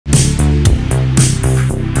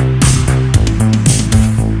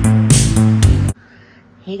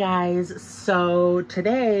guys, so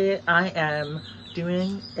today I am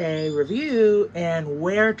doing a review and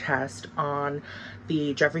wear test on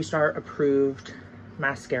the Jeffree Star approved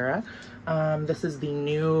mascara. This is the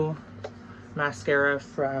new mascara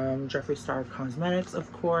from Jeffree Star Cosmetics,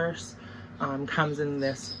 of course. Comes in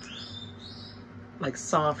this like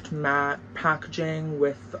soft matte packaging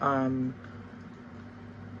with a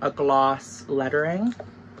gloss lettering.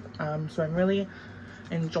 So I'm really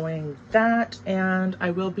enjoying that, and I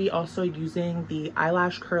will be also using the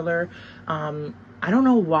eyelash curler. I don't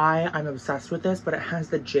know why I'm obsessed with this, but it has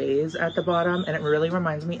the J's at the bottom and it really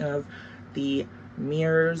reminds me of the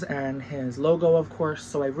mirrors and his logo, of course,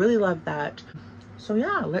 so I really love that. So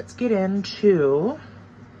yeah, let's get into,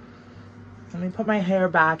 let me put my hair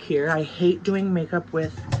back here. I hate doing makeup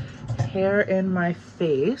with hair in my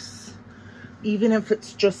face, even if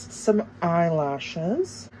it's just some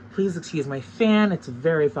eyelashes. Please excuse my fan, it's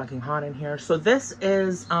very fucking hot in here. So this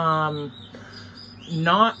is not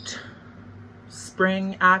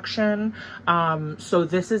spring action. So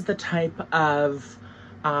this is the type of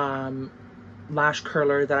lash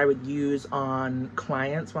curler that I would use on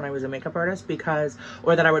clients when I was a makeup artist, because,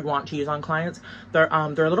 or that I would want to use on clients. They're a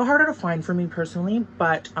little harder to find for me personally,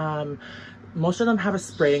 but most of them have a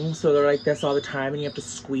spring, so they're like this all the time and you have to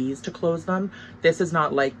squeeze to close them. This is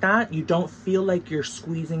not like that. You don't feel like you're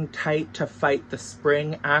squeezing tight to fight the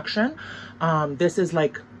spring action. This is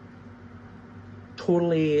like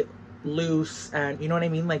totally loose, and you know what I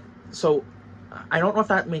mean? Like, so I don't know if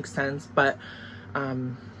that makes sense, but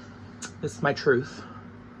this is my truth.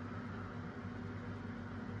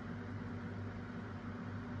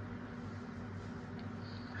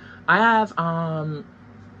 I have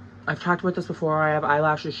I've talked about this before. I have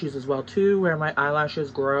eyelash issues as well too, where my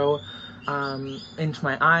eyelashes grow into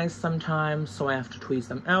my eyes sometimes, so I have to tweeze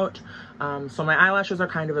them out. So my eyelashes are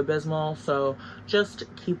kind of abysmal, so just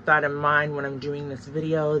keep that in mind when I'm doing this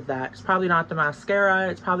video, that it's probably not the mascara,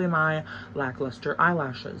 it's probably my lackluster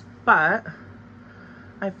eyelashes, but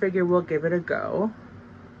I figure we'll give it a go.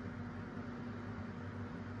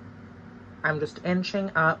 I'm just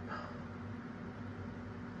inching up.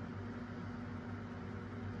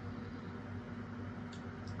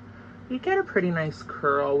 You get a pretty nice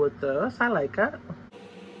curl with this. I like it.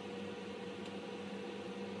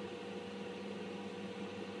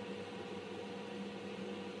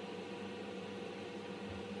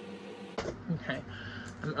 Okay,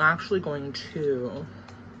 I'm actually going to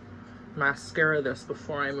mascara this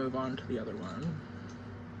before I move on to the other one.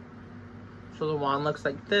 So the wand looks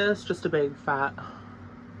like this, just a big fat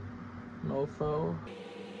mofo.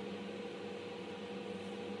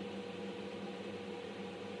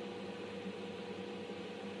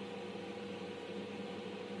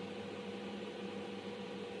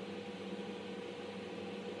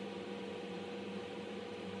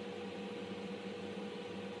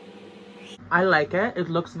 I like it. It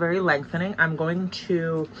looks very lengthening. I'm going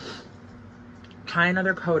to try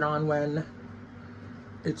another coat on when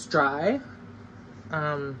it's dry.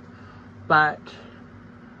 But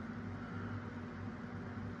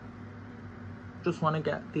just want to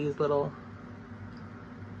get these little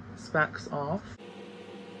specks off.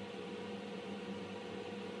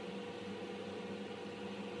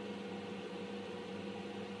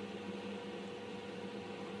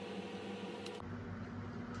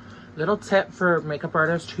 Little tip for makeup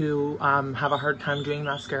artists who have a hard time doing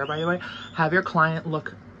mascara, by the way: have your client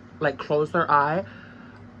look, like, close their eye,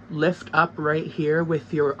 lift up right here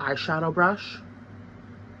with your eyeshadow brush,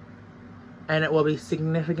 and it will be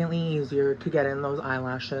significantly easier to get in those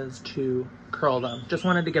eyelashes to curl them. Just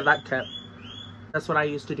wanted to give that tip. That's what I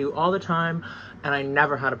used to do all the time and I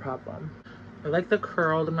never had a problem. I like the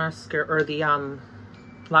curl the mascara, or the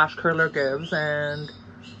lash curler gives, and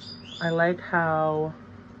I like how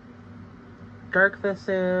dark this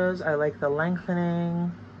is. I like the lengthening.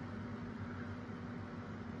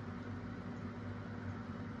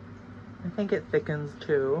 I think it thickens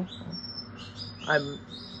too. I'm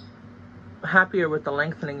happier with the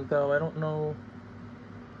lengthening though. I don't know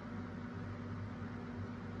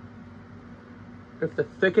if the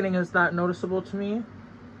thickening is that noticeable to me,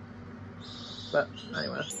 but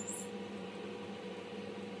anyway.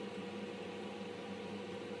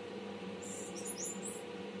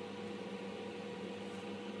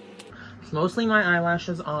 Mostly my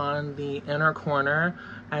eyelashes on the inner corner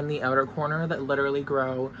and the outer corner that literally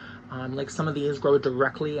grow. Like some of these grow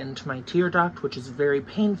directly into my tear duct, which is very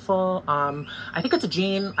painful. I think it's a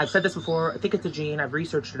gene. I've said this before. I think it's a gene. I've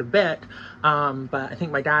researched it a bit, but I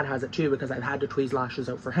think my dad has it too, because I've had to tweeze lashes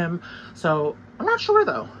out for him. So I'm not sure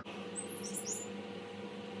though.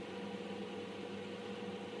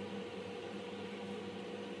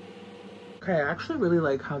 Okay, I actually really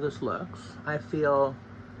like how this looks. I feel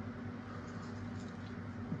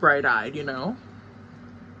bright-eyed, you know?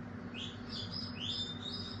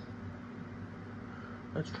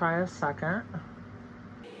 Let's try a second.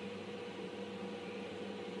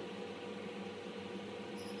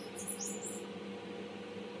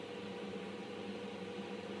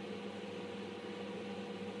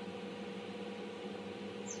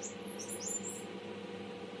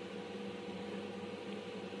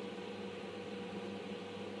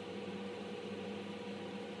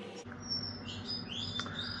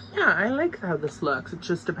 Yeah, I like how this looks. It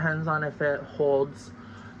just depends on if it holds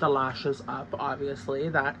the lashes up, obviously.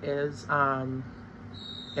 That is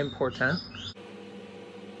important.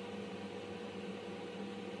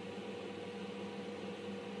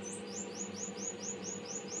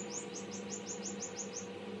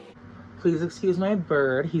 Please excuse my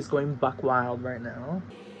bird. He's going buck wild right now.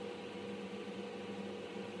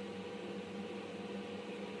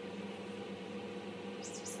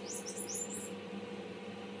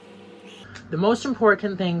 The most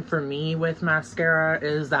important thing for me with mascara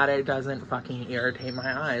is that it doesn't fucking irritate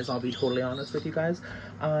my eyes. I'll be totally honest with you guys.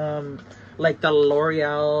 Like the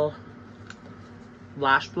L'Oreal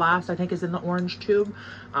Lash Blast, I think is in the orange tube.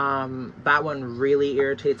 That one really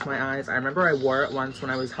irritates my eyes. I remember I wore it once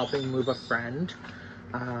when I was helping move a friend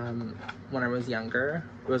when I was younger.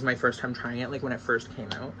 It was my first time trying it, like when it first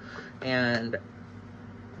came out. And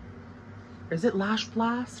is it Lash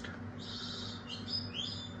Blast?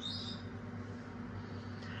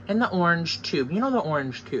 In the orange tube. You know the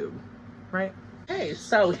orange tube, right? Okay,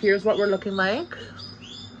 so here's what we're looking like.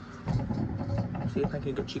 See if I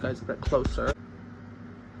can get you guys a bit closer.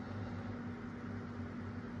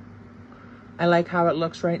 I like how it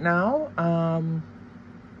looks right now.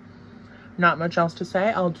 Not much else to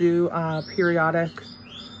say. I'll do periodic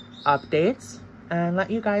updates and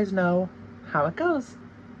let you guys know how it goes.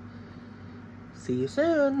 See you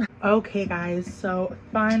soon. Okay guys, so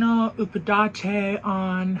final update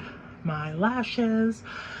on my lashes.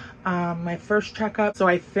 My first checkup, so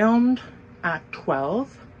I filmed at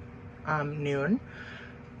 12 noon.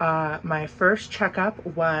 My first checkup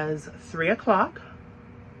was 3 o'clock,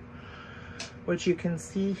 which you can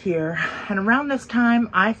see here. And around this time,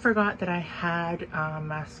 I forgot that I had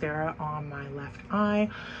mascara on my left eye,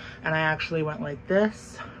 and I actually went like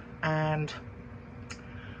this, and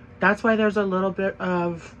that's why there's a little bit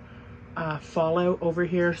of fallout over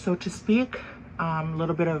here, so to speak, a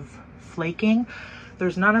little bit of flaking.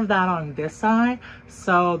 There's none of that on this eye,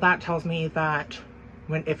 so that tells me that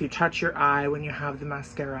if you touch your eye when you have the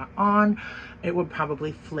mascara on, it would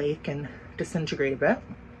probably flake and disintegrate a bit.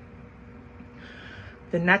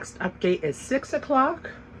 The next update is 6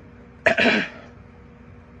 o'clock.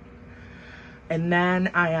 And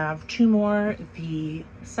then I have 2 more. The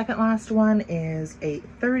second last one is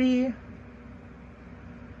 8:30.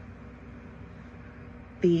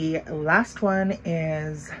 The last one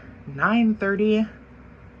is 9:30.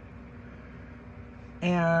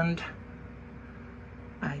 And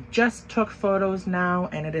I just took photos now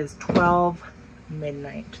and it is 12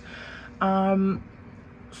 midnight. So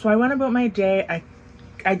I went about my day.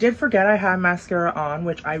 I did forget I had mascara on,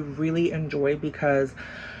 which I really enjoy because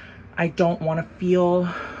I don't want to feel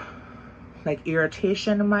like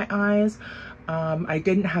irritation in my eyes. I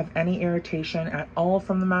didn't have any irritation at all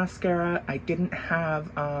from the mascara. I didn't have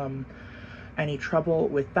any trouble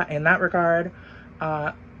with that in that regard.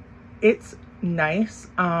 It's nice.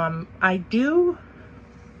 I didn't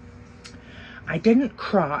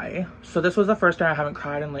cry. So this was the first time I haven't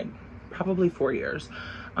cried in like probably 4 years.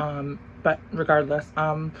 But regardless,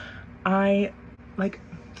 I'm a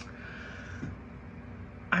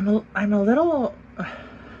little,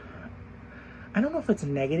 I don't know if it's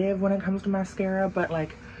negative when it comes to mascara, but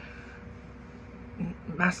like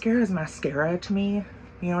mascara is mascara to me.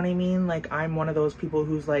 You know what I mean? Like I'm one of those people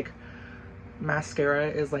who's like mascara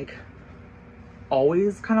is like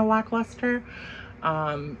always kind of lackluster.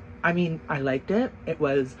 I mean, I liked it. It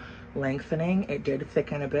was lengthening, it did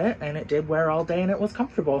thicken a bit, and it did wear all day and it was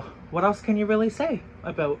comfortable. What else can you really say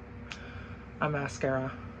about a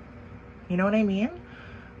mascara? You know what I mean?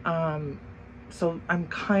 So I'm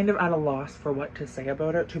kind of at a loss for what to say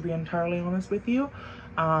about it, to be entirely honest with you.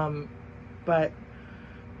 But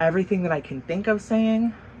everything that I can think of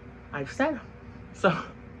saying, I've said. So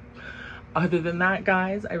other than that,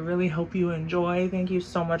 guys, I really hope you enjoy. Thank you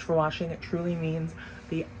so much for watching. It truly means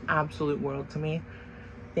the absolute world to me.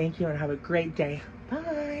 Thank you and have a great day.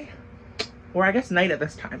 Bye. Or I guess night at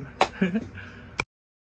this time.